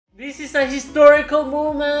This is a historical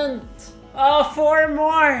moment. Oh, four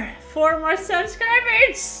more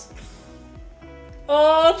subscribers.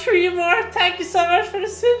 Oh, 3 more. Thank you so much for the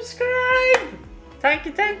subscribe.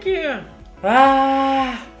 Thank you.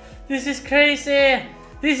 Ah, this is crazy.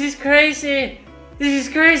 This is crazy.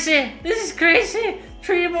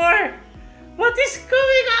 3 more. What is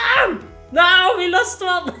going on? No, we lost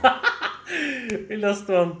one. We lost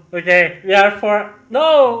one. Okay, we are 4.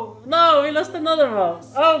 No, we lost another one.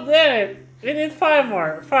 Oh, damn it. We need 5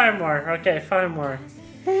 more. 5 more. Okay, 5 more.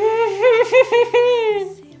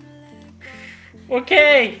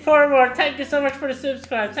 Okay, 4 more. Thank you so much for the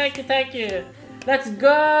subscribe. Thank you. Let's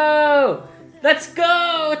go. Thank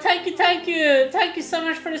you. Thank you so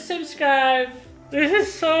much for the subscribe. This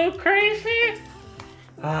is so crazy.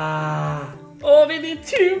 Oh, we need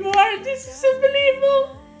 2 more. This is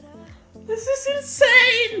unbelievable. This is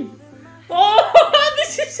insane. Oh,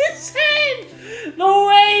 this is insane. No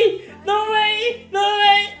way.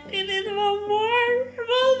 We need 1 more.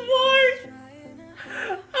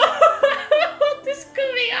 What is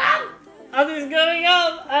going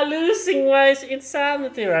on? I'm losing my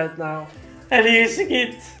insanity right now. I'm losing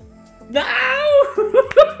it. No!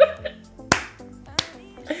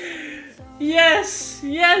 Yes!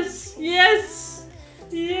 We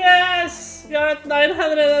are at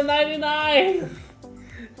 999.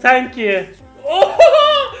 Thank you.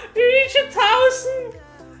 Oh! We reached 1,000.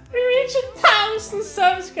 We reached 1,000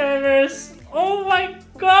 subscribers. Oh my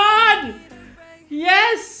god!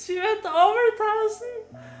 Yes! We went over 1,000.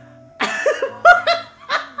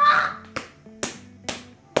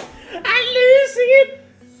 I'm losing it.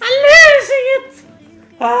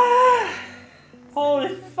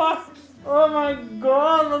 Holy fuck. Oh my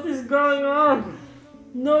god, what is going on?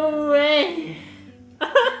 No way.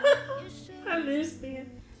 I'm losing it.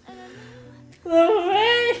 No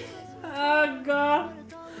way. Oh god.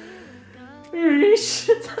 We reached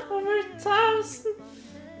over 1,000.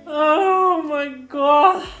 Oh my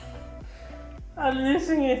god. I'm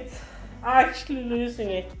losing it. Actually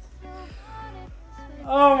losing it.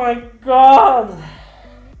 Oh my god.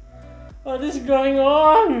 What is going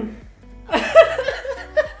on?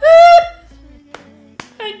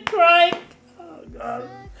 I'm crying. Oh god.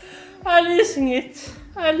 I'm losing it.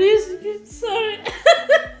 Sorry.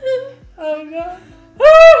 Oh god.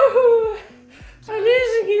 I'm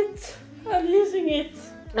losing it.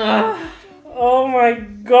 Oh my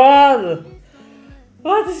god.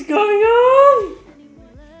 What is going on?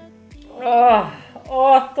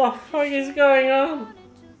 What the fuck is going on?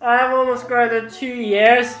 I've almost grinded 2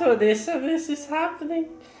 years for this and this is happening.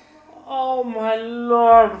 Oh my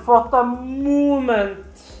lord, what a moment.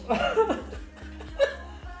 I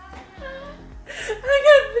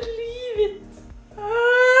can't believe it.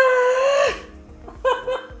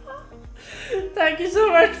 Thank you so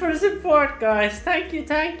much for the support, guys. Thank you.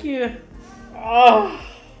 Oh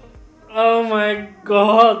my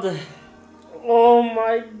god.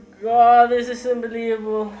 This is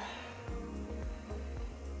unbelievable.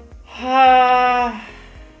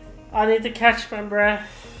 I need to catch my breath.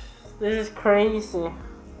 This is crazy.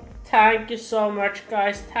 Thank you so much,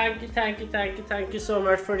 guys. Thank you so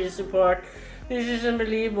much for the support. This is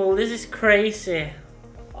unbelievable. This is crazy.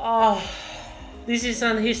 This is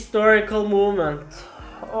an historical moment.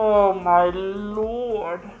 Oh my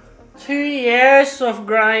lord. 2 years of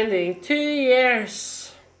grinding. 2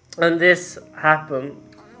 years. And this happened.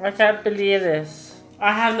 I can't believe this.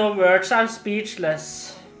 I have no words. I'm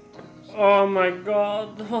speechless. Oh my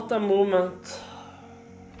god. What a moment.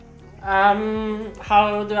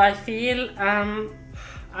 How do I feel?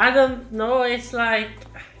 I don't know. It's an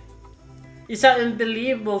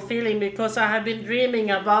unbelievable feeling because I have been dreaming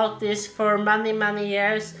about this for many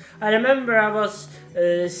years. I remember I was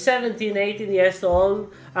 17, 18 years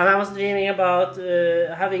old and I was dreaming about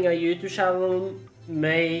having a YouTube channel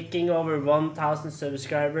making over 1,000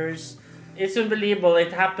 subscribers. It's unbelievable.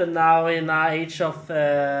 It happened now in the age of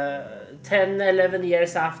 10, 11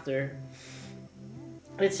 years after.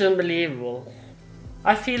 It's unbelievable.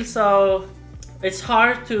 I feel so... It's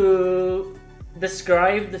hard to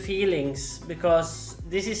describe the feelings because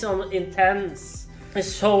this is so intense.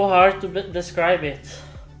 It's so hard to describe it.